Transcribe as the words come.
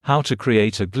How to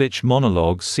Create a Glitch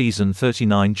Monologues Season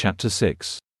 39 Chapter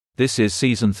 6. This is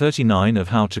Season 39 of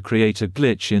How to Create a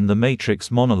Glitch in the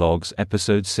Matrix Monologues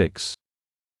Episode 6.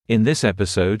 In this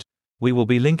episode, we will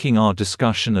be linking our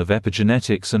discussion of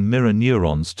epigenetics and mirror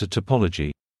neurons to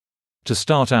topology. To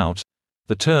start out,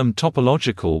 the term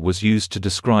topological was used to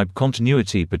describe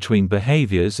continuity between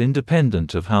behaviors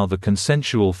independent of how the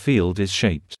consensual field is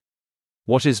shaped.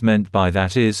 What is meant by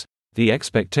that is, the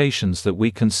expectations that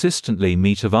we consistently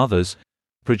meet of others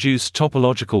produce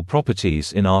topological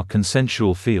properties in our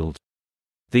consensual field.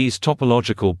 These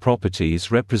topological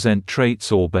properties represent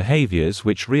traits or behaviors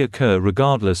which reoccur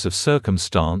regardless of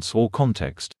circumstance or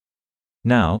context.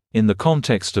 Now, in the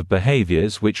context of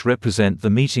behaviors which represent the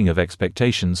meeting of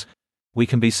expectations, we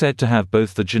can be said to have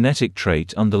both the genetic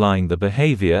trait underlying the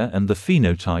behavior and the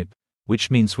phenotype, which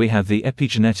means we have the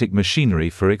epigenetic machinery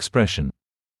for expression.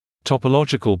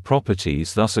 Topological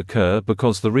properties thus occur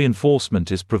because the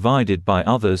reinforcement is provided by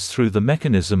others through the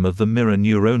mechanism of the mirror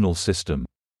neuronal system.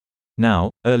 Now,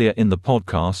 earlier in the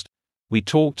podcast, we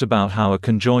talked about how a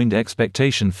conjoined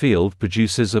expectation field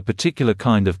produces a particular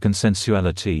kind of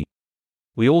consensuality.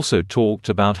 We also talked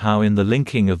about how in the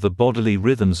linking of the bodily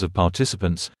rhythms of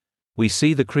participants, we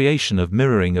see the creation of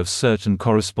mirroring of certain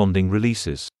corresponding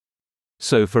releases.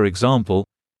 So for example,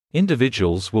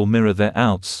 individuals will mirror their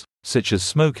outs, such as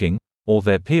smoking, or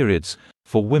their periods,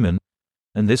 for women,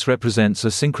 and this represents a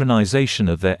synchronization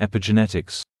of their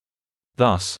epigenetics.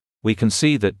 Thus, we can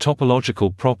see that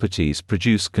topological properties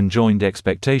produce conjoined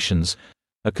expectations,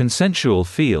 a consensual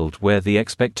field where the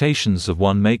expectations of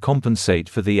one may compensate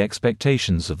for the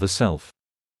expectations of the self.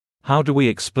 How do we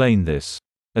explain this?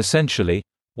 Essentially,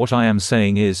 what I am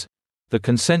saying is, the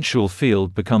consensual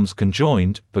field becomes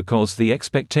conjoined because the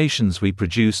expectations we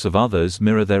produce of others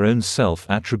mirror their own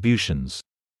self-attributions.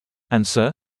 And so,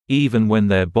 even when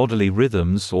their bodily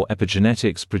rhythms or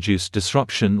epigenetics produce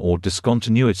disruption or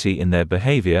discontinuity in their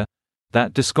behavior,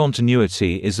 that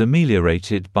discontinuity is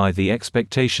ameliorated by the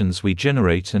expectations we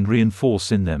generate and reinforce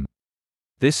in them.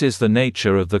 This is the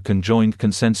nature of the conjoined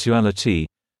consensuality,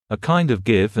 a kind of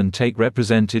give and take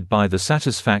represented by the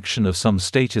satisfaction of some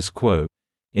status quo,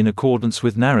 in accordance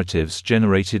with narratives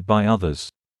generated by others.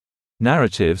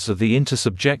 Narratives are the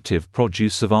intersubjective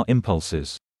produce of our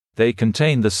impulses. They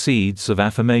contain the seeds of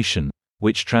affirmation,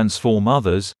 which transform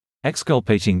others,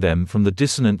 exculpating them from the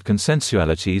dissonant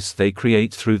consensualities they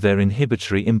create through their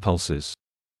inhibitory impulses.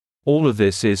 All of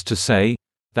this is to say,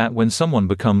 that when someone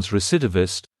becomes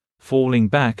recidivist, falling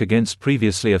back against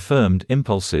previously affirmed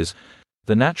impulses,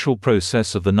 the natural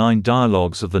process of the 9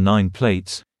 dialogues of the 9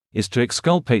 plates is to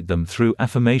exculpate them through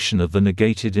affirmation of the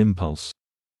negated impulse.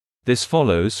 This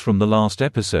follows from the last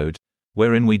episode,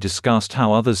 wherein we discussed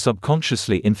how others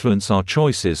subconsciously influence our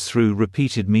choices through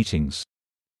repeated meetings.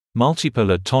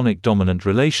 Multipolar tonic-dominant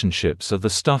relationships are the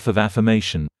stuff of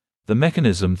affirmation, the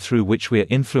mechanism through which we are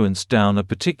influenced down a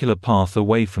particular path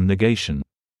away from negation.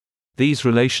 These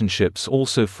relationships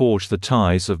also forge the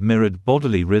ties of mirrored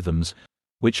bodily rhythms,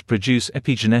 which produce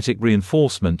epigenetic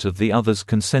reinforcement of the other's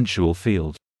consensual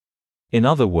field. In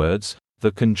other words,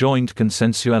 the conjoined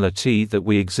consensuality that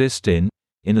we exist in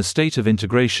a state of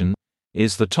integration,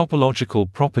 is the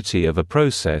topological property of a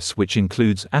process which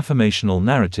includes affirmational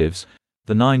narratives,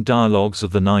 the 9 dialogues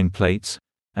of the 9 plates,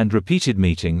 and repeated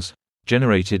meetings,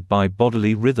 generated by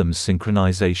bodily rhythms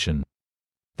synchronization.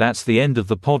 That's the end of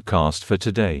the podcast for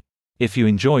today. If you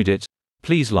enjoyed it,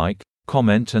 please like,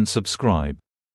 comment and subscribe.